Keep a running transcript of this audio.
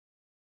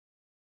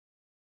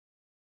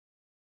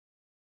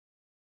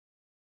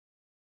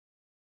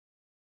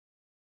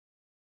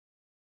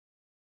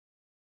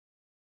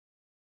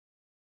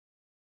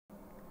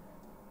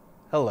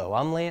Hello,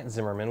 I'm Lance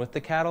Zimmerman with the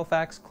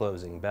CattleFax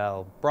Closing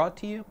Bell, brought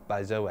to you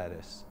by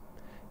Zoetis.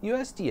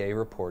 USDA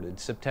reported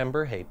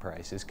September hay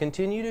prices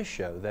continue to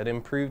show that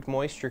improved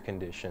moisture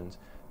conditions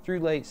through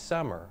late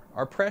summer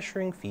are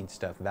pressuring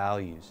feedstuff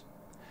values.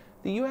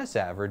 The U.S.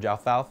 average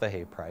alfalfa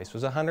hay price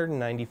was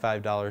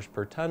 $195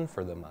 per ton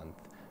for the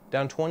month,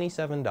 down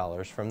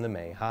 $27 from the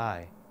May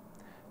high.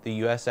 The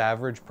U.S.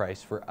 average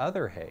price for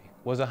other hay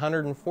was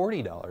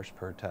 $140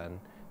 per ton,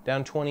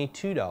 down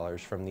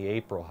 $22 from the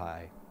April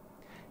high.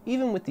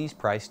 Even with these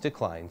price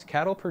declines,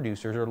 cattle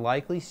producers are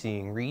likely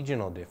seeing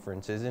regional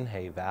differences in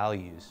hay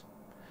values.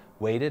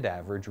 Weighted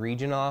average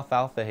regional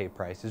alfalfa hay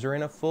prices are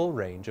in a full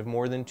range of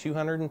more than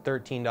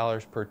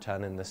 $213 per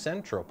ton in the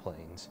Central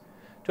Plains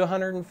to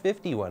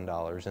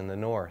 $151 in the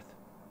North.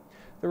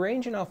 The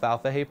range in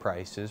alfalfa hay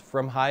prices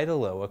from high to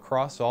low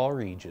across all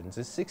regions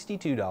is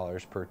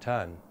 $62 per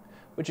ton,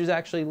 which is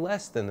actually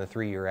less than the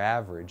 3-year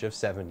average of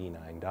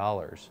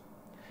 $79.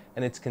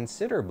 And it's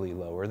considerably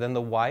lower than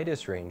the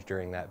widest range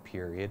during that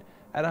period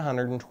at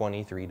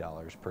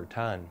 $123 per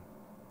ton.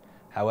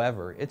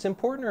 However, it's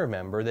important to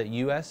remember that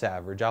U.S.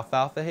 average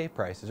alfalfa hay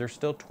prices are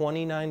still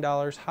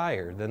 $29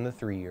 higher than the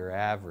 3-year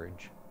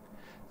average.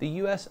 The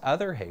U.S.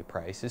 other hay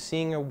price is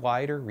seeing a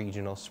wider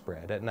regional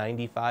spread at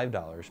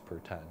 $95 per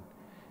ton.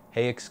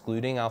 Hay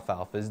excluding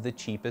alfalfa is the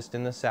cheapest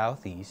in the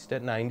Southeast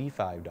at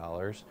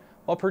 $95,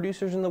 while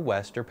producers in the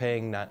West are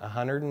paying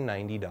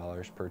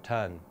 $190 per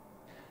ton.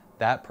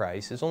 That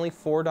price is only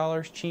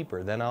 $4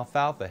 cheaper than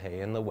alfalfa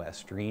hay in the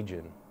West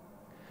region.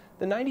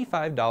 The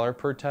 $95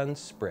 per ton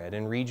spread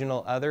in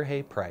regional other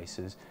hay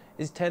prices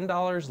is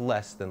 $10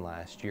 less than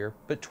last year,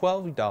 but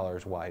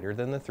 $12 wider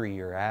than the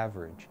 3-year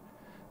average.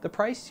 The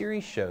price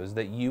series shows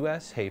that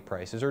U.S. hay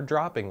prices are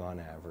dropping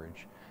on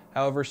average.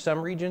 However,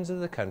 some regions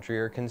of the country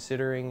are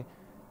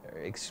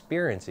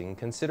experiencing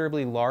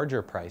considerably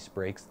larger price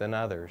breaks than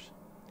others.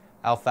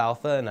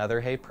 Alfalfa and other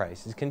hay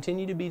prices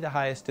continue to be the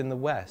highest in the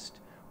West,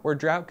 where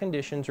drought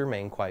conditions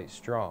remain quite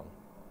strong.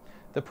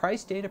 The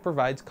price data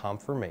provides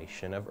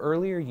confirmation of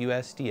earlier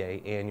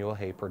USDA annual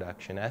hay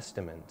production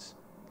estimates.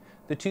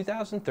 The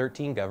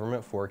 2013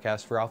 government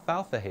forecast for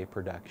alfalfa hay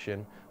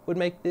production would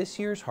make this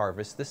year's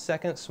harvest the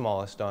second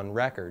smallest on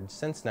record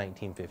since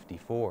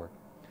 1954,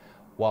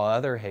 while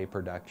other hay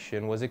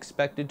production was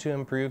expected to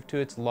improve to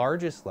its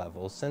largest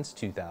levels since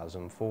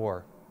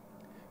 2004.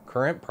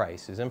 Current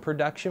prices and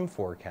production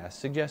forecasts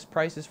suggest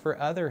prices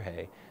for other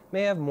hay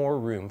may have more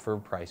room for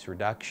price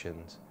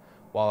reductions,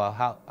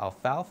 while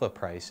alfalfa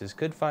prices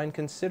could find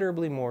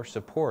considerably more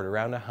support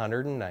around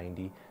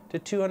 $190 to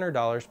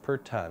 $200 per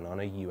ton on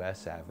a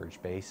U.S. average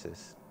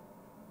basis.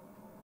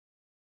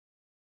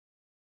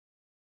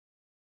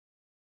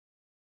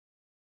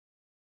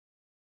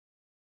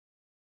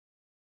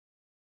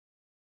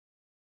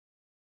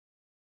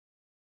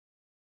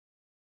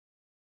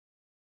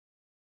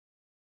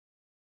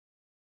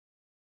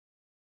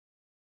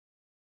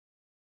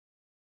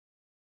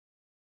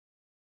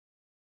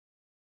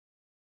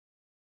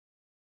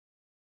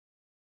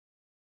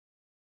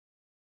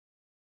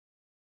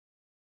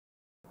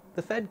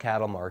 The fed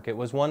cattle market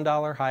was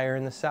 $1 higher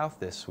in the South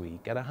this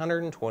week at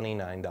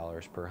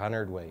 $129 per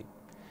hundredweight.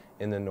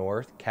 In the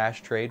North,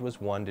 cash trade was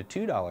 $1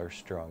 to $2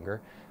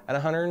 stronger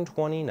at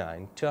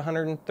 $129 to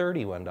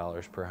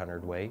 $131 per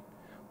hundredweight,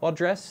 while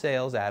dress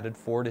sales added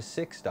 $4 to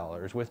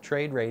 $6 with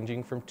trade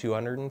ranging from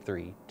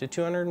 $203 to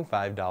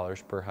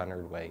 $205 per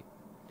hundredweight.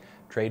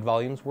 Trade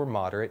volumes were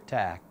moderate to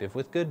active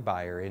with good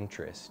buyer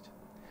interest.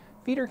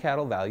 Feeder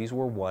cattle values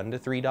were $1 to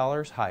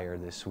 $3 higher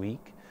this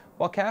week,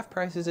 while calf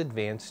prices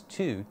advanced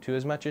 $2 to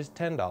as much as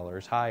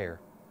 $10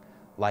 higher.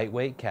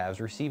 Lightweight calves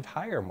received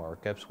higher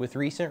markups with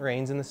recent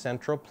rains in the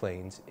Central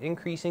Plains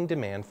increasing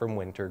demand from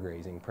winter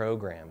grazing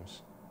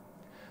programs.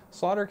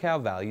 Slaughter cow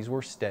values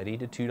were steady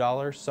to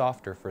 $2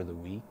 softer for the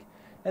week,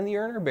 and the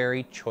Urner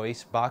Barry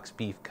Choice Box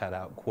Beef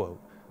Cutout quote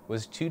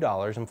was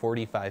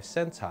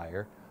 $2.45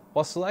 higher,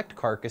 while select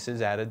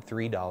carcasses added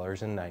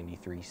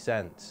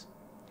 $3.93.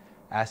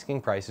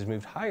 Asking prices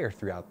moved higher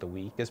throughout the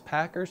week as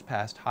packers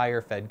passed higher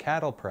fed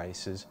cattle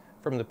prices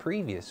from the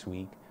previous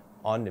week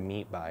on to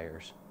meat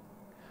buyers.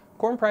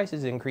 Corn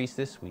prices increased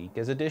this week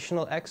as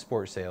additional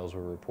export sales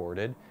were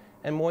reported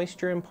and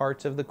moisture in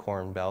parts of the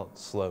Corn Belt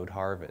slowed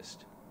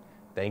harvest.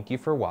 Thank you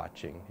for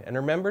watching, and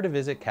remember to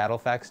visit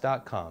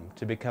CattleFax.com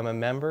to become a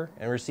member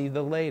and receive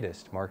the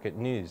latest market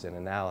news and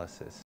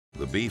analysis.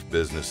 The beef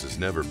business has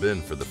never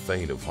been for the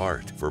faint of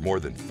heart. For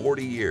more than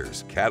 40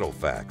 years,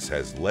 CattleFax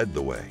has led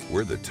the way.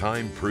 We're the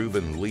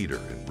time-proven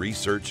leader in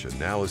research,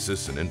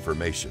 analysis, and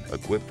information,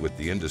 equipped with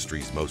the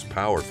industry's most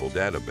powerful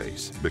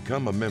database.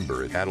 Become a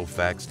member at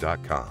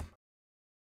CattleFax.com.